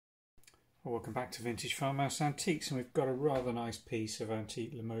Well, welcome back to Vintage Farmhouse Antiques, and we've got a rather nice piece of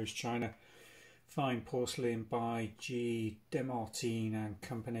antique Limoges china, fine porcelain by G Demartine and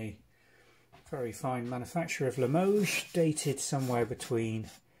Company. Very fine manufacture of Limoges, dated somewhere between,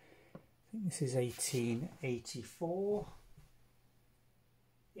 I think this is 1884,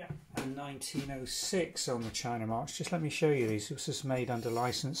 yeah, and 1906 on the china marks. Just let me show you these. This was made under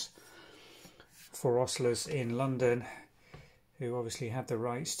license for Oslers in London, who obviously had the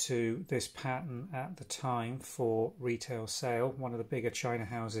rights to this pattern at the time for retail sale, one of the bigger china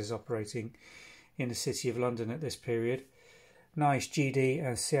houses operating in the city of London at this period. Nice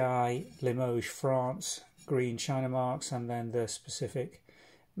GD&co Limoges France green china marks, and then the specific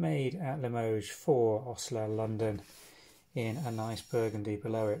made at Limoges for Osler London in a nice burgundy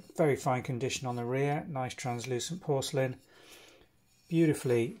below it. Very fine condition on the rear, nice translucent porcelain.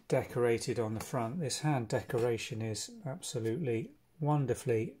 Beautifully decorated on the front. This hand decoration is absolutely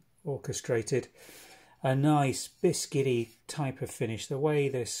wonderfully orchestrated. A nice biscuity type of finish. The way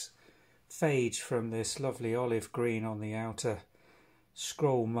this fades from this lovely olive green on the outer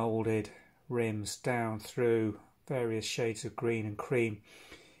scroll moulded rims down through various shades of green and cream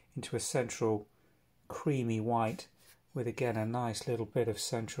into a central creamy white, with again a nice little bit of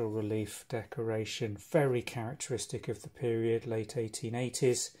central relief decoration, very characteristic of the period, late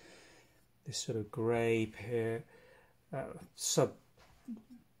 1880s. This sort of grey sub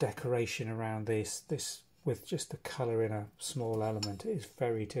decoration around this with just the colour in a small element. It is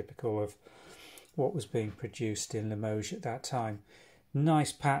very typical of what was being produced in Limoges at that time.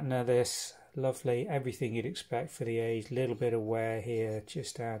 Nice patina, this, lovely, everything you'd expect for the age. Little bit of wear here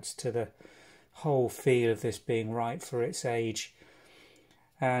just adds to the whole feel of this being right for its age,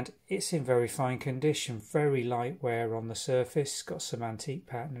 and it's in very fine condition. Very light wear on the surface, got some antique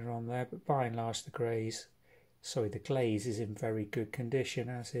patina on there, but by and large the glaze is in very good condition,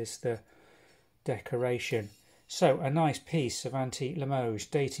 as is the decoration. So a nice piece of antique Limoges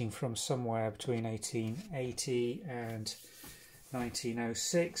dating from somewhere between 1880 and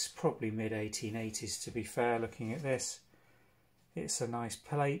 1906, probably mid 1880s to be fair, looking at this. It's a nice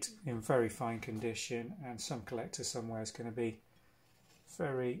plate in very fine condition, and some collector somewhere is going to be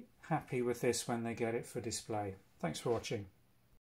very happy with this when they get it for display. Thanks for watching.